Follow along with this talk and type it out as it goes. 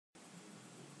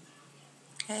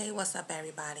Hey, what's up,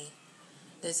 everybody?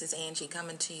 This is Angie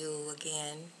coming to you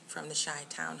again from the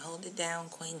Chi-Town. Hold it down,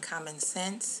 Queen Common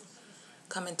Sense.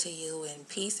 Coming to you in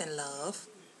peace and love.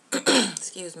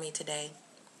 Excuse me today.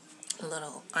 A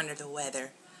little under the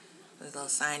weather. A little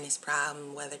sinus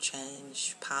problem, weather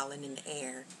change, pollen in the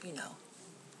air.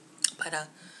 But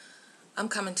I'm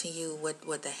coming to you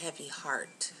with a heavy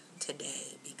heart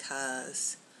today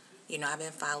because I've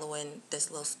been following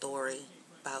this little story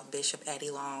about Bishop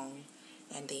Eddie Long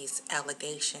and these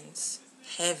allegations,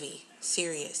 heavy,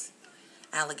 serious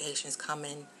allegations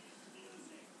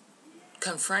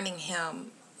confronting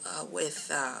him with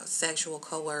sexual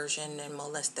coercion and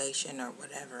molestation or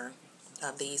whatever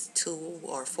of these 2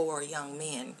 or 4 young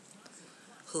men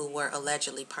who were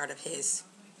allegedly part of his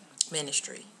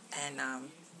ministry. And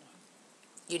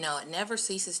it never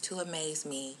ceases to amaze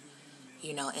me,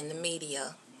 in the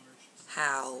media,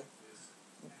 how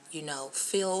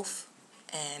filth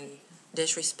and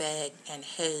disrespect and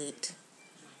hate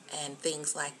and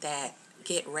things like that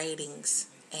get ratings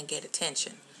and get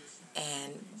attention.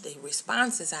 And the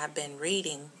responses I've been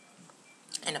reading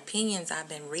and opinions I've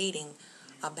been reading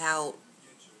about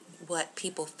what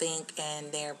people think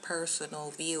and their personal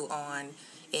view on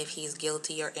if he's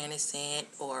guilty or innocent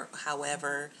or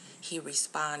however he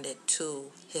responded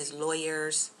to his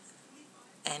lawyers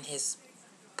and his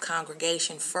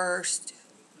congregation first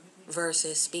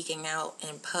versus speaking out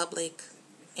in public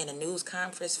in a news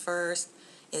conference first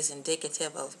is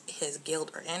indicative of his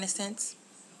guilt or innocence.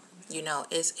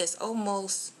 It's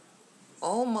almost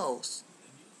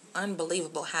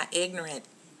unbelievable how ignorant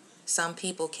some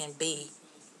people can be,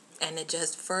 and it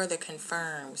just further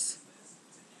confirms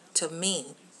to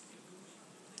me,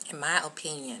 in my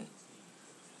opinion,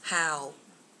 how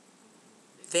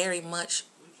very much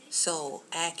so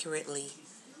accurately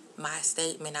my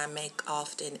statement I make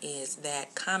often is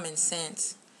that common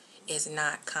sense is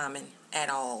not common at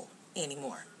all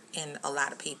anymore in a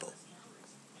lot of people.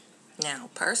 Now,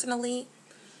 personally,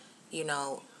 you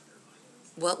know,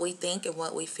 what we think and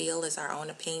what we feel is our own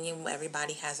opinion.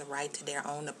 Everybody has a right to their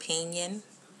own opinion.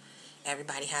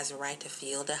 Everybody has a right to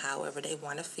feel however they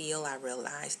want to feel. I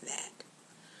realize that.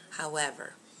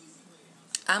 However,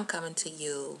 I'm coming to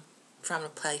you from a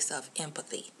place of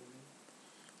empathy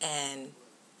and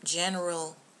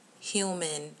general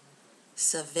human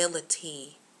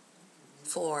civility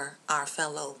for our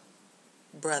fellow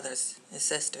brothers and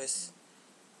sisters.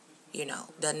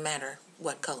 Doesn't matter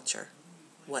what culture,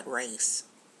 what race.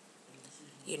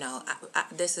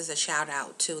 This is a shout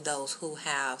out to those who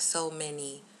have so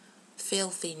many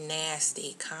filthy,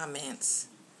 nasty comments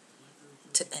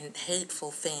and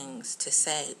hateful things to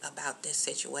say about this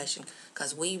situation,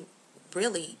 because we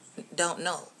really don't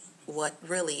know what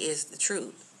really is the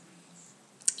truth.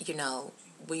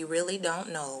 We really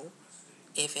don't know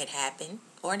if it happened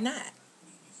or not.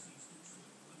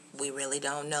 We really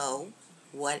don't know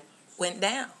what went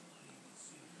down.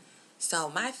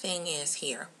 So my thing is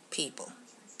here, people,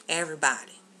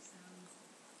 everybody,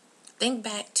 think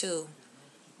back to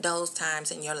those times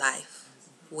in your life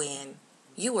when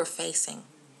you were facing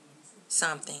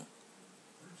something,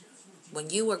 when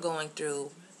you were going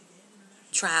through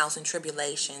trials and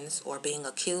tribulations or being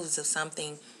accused of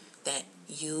something that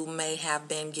you may have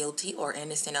been guilty or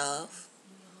innocent of,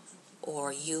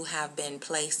 or you have been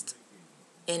placed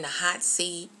in the hot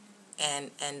seat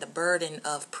and the burden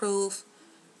of proof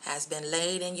has been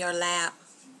laid in your lap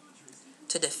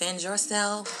to defend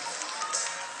yourself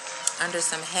under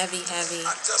some heavy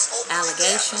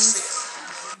allegations.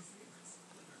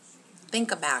 Think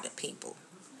about it, people,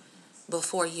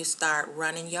 before you start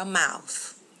running your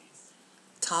mouth,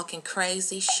 talking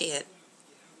crazy shit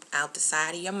out the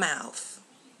side of your mouth,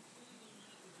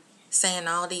 saying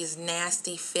all these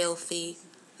nasty, filthy,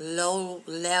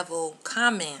 low-level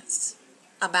comments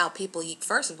about people.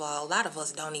 First of all, a lot of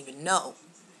us don't even know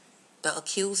the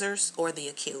accusers or the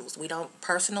accused. We don't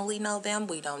personally know them.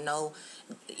 We don't know,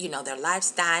 their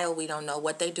lifestyle. We don't know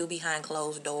what they do behind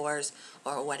closed doors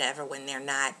or whatever when they're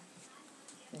not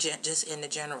just in the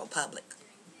general public,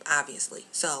 obviously.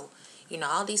 So,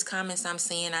 all these comments I'm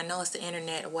seeing, I know it's the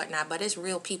internet or whatnot, but it's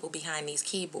real people behind these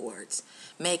keyboards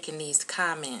making these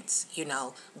comments,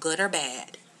 good or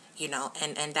bad,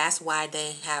 and that's why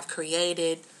they have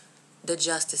created the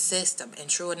justice system. And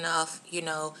true enough,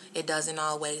 it doesn't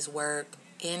always work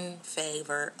in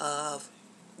favor of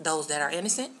those that are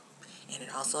innocent, and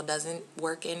it also doesn't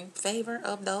work in favor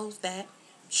of those that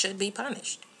should be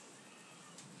punished.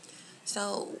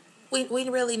 So we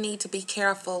really need to be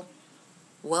careful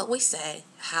what we say,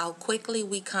 how quickly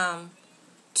we come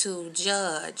to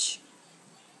judge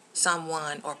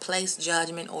someone or place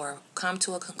judgment or come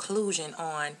to a conclusion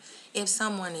on if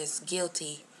someone is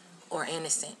guilty or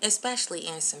innocent, especially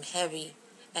in some heavy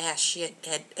ass shit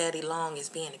that Eddie Long is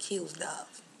being accused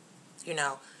of. You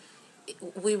know,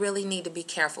 we really need to be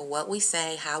careful what we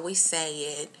say, how we say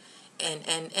it,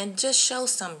 and just show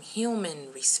some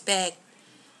human respect,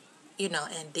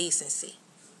 and decency.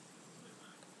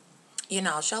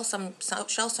 Show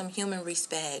some human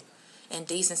respect and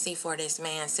decency for this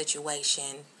man's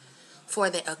situation, for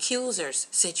the accuser's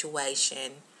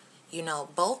situation.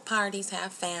 Both parties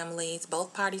have families,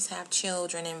 both parties have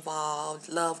children involved,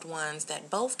 loved ones that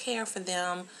both care for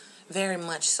them very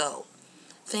much so.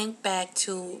 Think back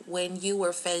to when you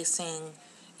were facing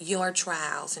your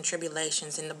trials and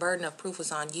tribulations and the burden of proof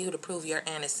was on you to prove your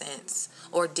innocence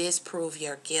or disprove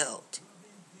your guilt.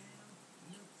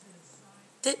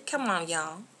 Come on,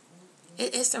 y'all.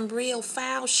 It's some real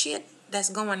foul shit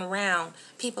that's going around,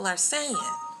 people are saying.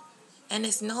 And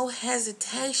it's no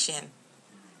hesitation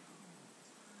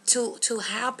to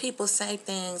how people say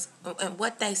things and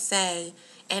what they say,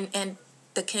 and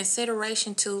the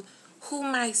consideration to who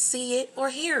might see it or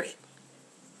hear it.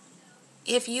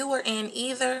 If you were in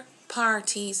either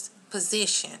party's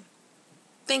position,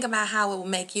 think about how it would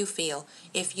make you feel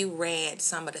if you read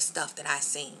some of the stuff that I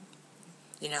seen.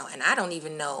 And I don't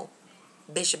even know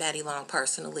Bishop Eddie Long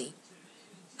personally.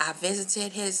 I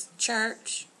visited his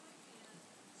church.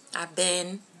 I've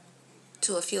been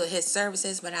to a few of his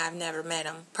services, but I've never met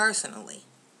him personally.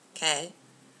 Okay?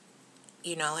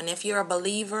 And if you're a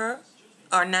believer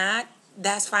or not,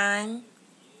 that's fine.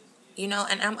 And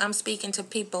I'm speaking to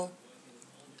people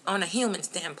on a human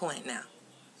standpoint now.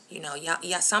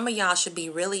 Y'all, some of y'all should be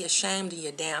really ashamed of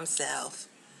your damn self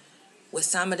with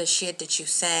some of the shit that you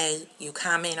say, you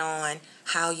comment on,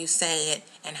 how you say it,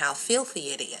 and how filthy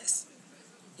it is.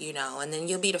 And then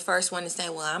you'll be the first one to say,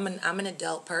 well, I'm an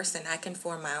adult person. I can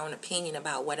form my own opinion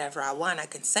about whatever I want. I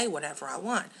can say whatever I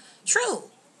want. True.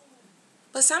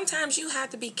 But sometimes you have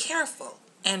to be careful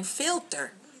and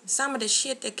filter some of the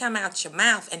shit that come out your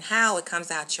mouth and how it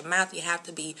comes out your mouth. You have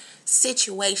to be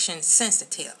situation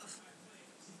sensitive.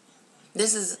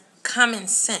 This is common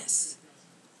sense.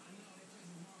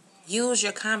 Use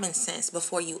your common sense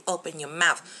before you open your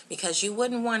mouth, because you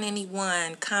wouldn't want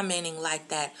anyone commenting like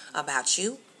that about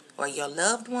you or your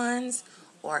loved ones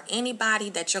or anybody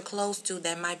that you're close to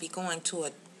that might be going through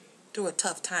a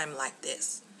tough time like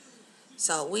this.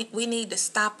 So we need to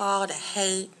stop all the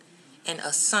hate and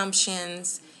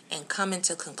assumptions and coming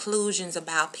to conclusions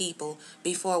about people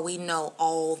before we know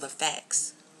all the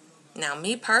facts. Now,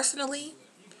 me personally,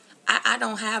 I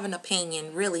don't have an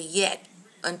opinion really yet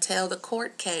until the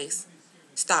court case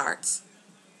starts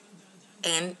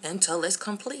and until it's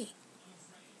complete.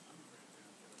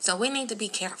 So we need to be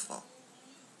careful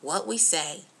what we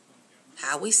say,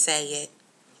 how we say it,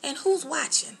 and who's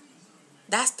watching.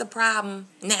 That's the problem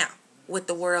now with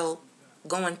the world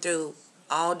going through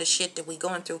all the shit that we're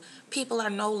going through. People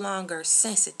are no longer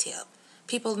sensitive.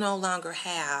 People no longer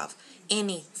have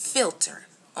any filter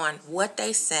on what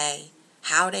they say,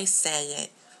 how they say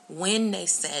it, when they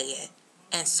say it,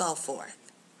 and so forth.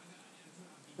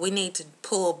 We need to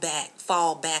pull back,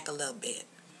 fall back a little bit,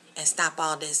 and stop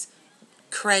all this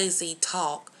crazy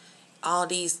talk, all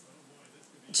these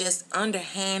just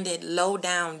underhanded,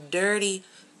 low-down, dirty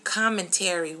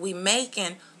commentary we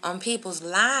making on people's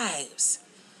lives.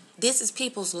 This is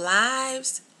people's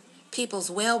lives, people's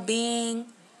well-being,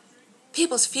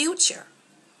 people's future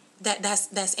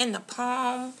that's in the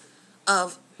palm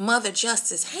of Mother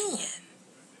Justice's hand.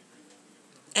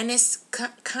 And it's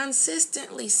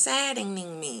consistently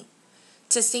saddening me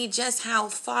to see just how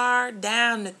far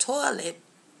down the toilet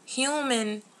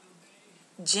human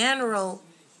general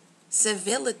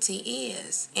civility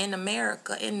is in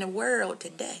America, in the world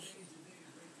today.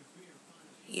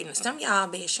 Some of y'all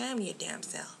be ashamed of your damn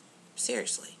self.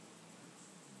 Seriously.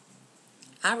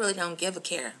 I really don't give a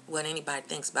care what anybody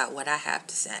thinks about what I have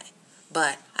to say.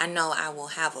 But I know I will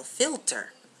have a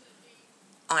filter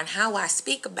on how I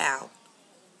speak about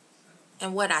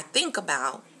and what I think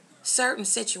about certain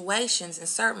situations and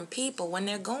certain people when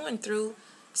they're going through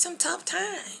some tough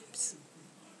times.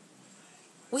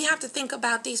 We have to think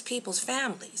about these people's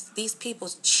families, these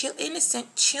people's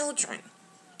innocent children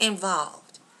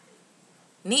involved.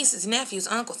 Nieces, nephews,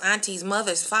 uncles, aunties,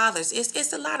 mothers, fathers.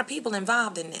 It's a lot of people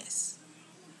involved in this.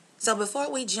 So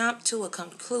before we jump to a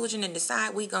conclusion and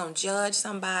decide we're going to judge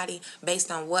somebody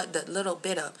based on what the little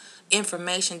bit of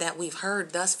information that we've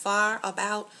heard thus far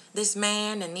about this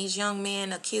man and these young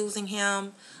men accusing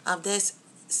him of this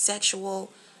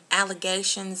sexual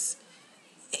allegations,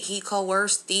 he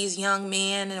coerced these young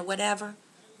men and whatever.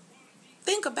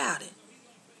 Think about it.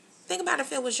 Think about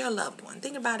if it was your loved one.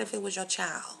 Think about if it was your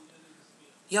child,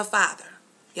 your father,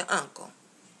 your uncle,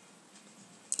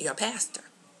 your pastor.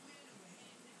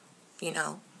 You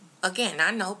know, again,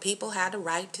 I know people have the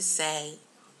right to say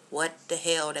what the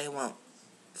hell they want.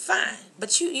 Fine.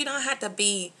 But you don't have to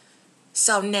be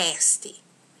so nasty.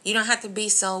 You don't have to be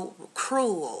so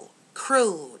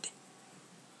crude.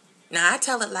 Now, I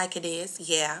tell it like it is,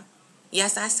 yeah.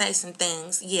 Yes, I say some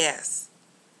things, yes.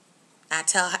 I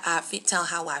tell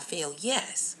how I feel,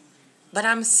 yes. But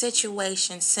I'm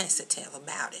situation sensitive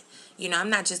about it. You know, I'm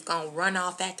not just going to run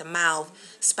off at the mouth,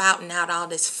 spouting out all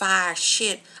this fire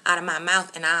shit out of my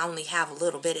mouth, and I only have a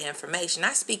little bit of information.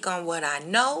 I speak on what I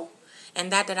know,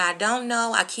 and that I don't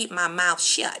know, I keep my mouth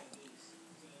shut.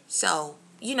 So,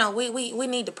 you know, we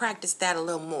need to practice that a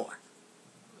little more.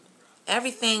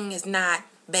 Everything is not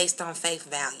based on faith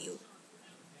value.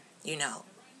 You know,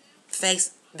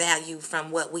 face value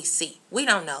from what we see. We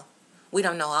don't know. We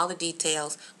don't know all the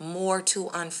details. More to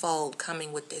unfold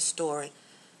coming with this story.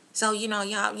 So, you know,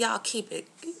 y'all keep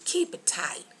it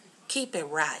tight. Keep it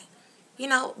right. You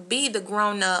know, be the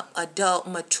grown-up, adult,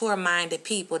 mature-minded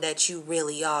people that you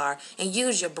really are, and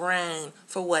use your brain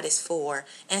for what it's for,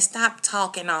 and stop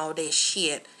talking all this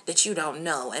shit that you don't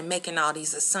know and making all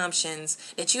these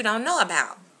assumptions that you don't know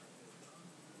about.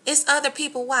 It's other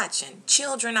people watching.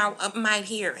 Children might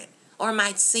hear it or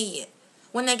might see it.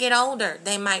 When they get older,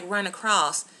 they might run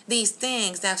across these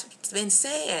things that's been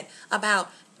said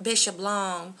about Bishop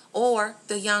Long or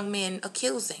the young men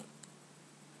accusing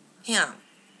him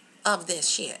of this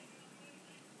shit.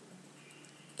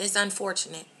 It's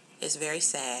unfortunate. It's very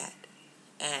sad.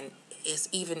 And it's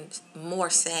even more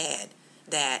sad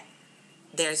that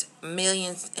there's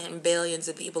millions and billions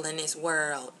of people in this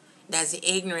world that's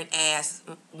ignorant ass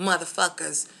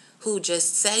motherfuckers who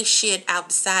just say shit out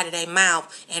the side of their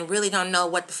mouth and really don't know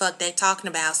what the fuck they talking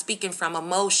about, speaking from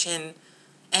emotion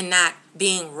and not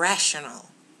being rational.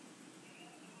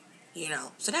 You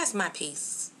know, so that's my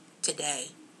piece today.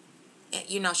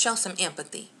 You know, show some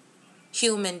empathy,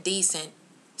 human, decent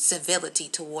civility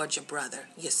towards your brother,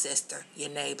 your sister, your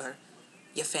neighbor,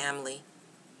 your family,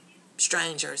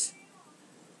 strangers.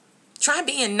 Try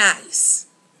being nice.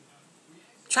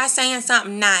 Try saying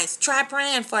something nice. Try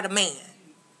praying for the man.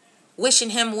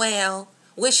 Wishing him well.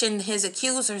 Wishing his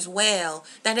accusers well.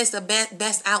 That is the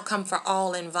best outcome for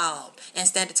all involved.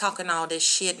 Instead of talking all this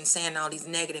shit and saying all these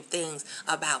negative things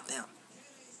about them.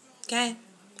 Okay?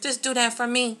 Just do that for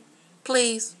me.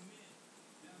 Please.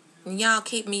 And y'all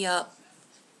keep me up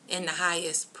in the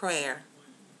highest prayer.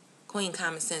 Queen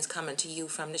Common Sense coming to you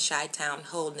from the Chi-Town,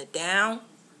 holding it down.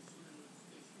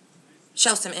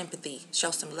 Show some empathy.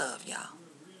 Show some love, y'all.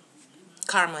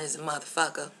 Karma is a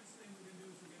motherfucker.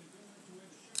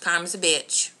 Karma's a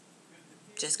bitch.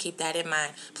 Just keep that in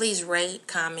mind. Please rate,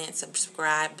 comment,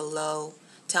 subscribe below.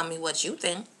 Tell me what you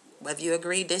think. Whether you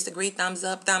agree, disagree, thumbs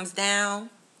up, thumbs down.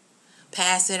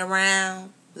 Pass it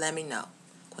around. Let me know.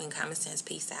 Queen Common Sense,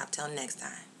 peace out. Till next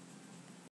time.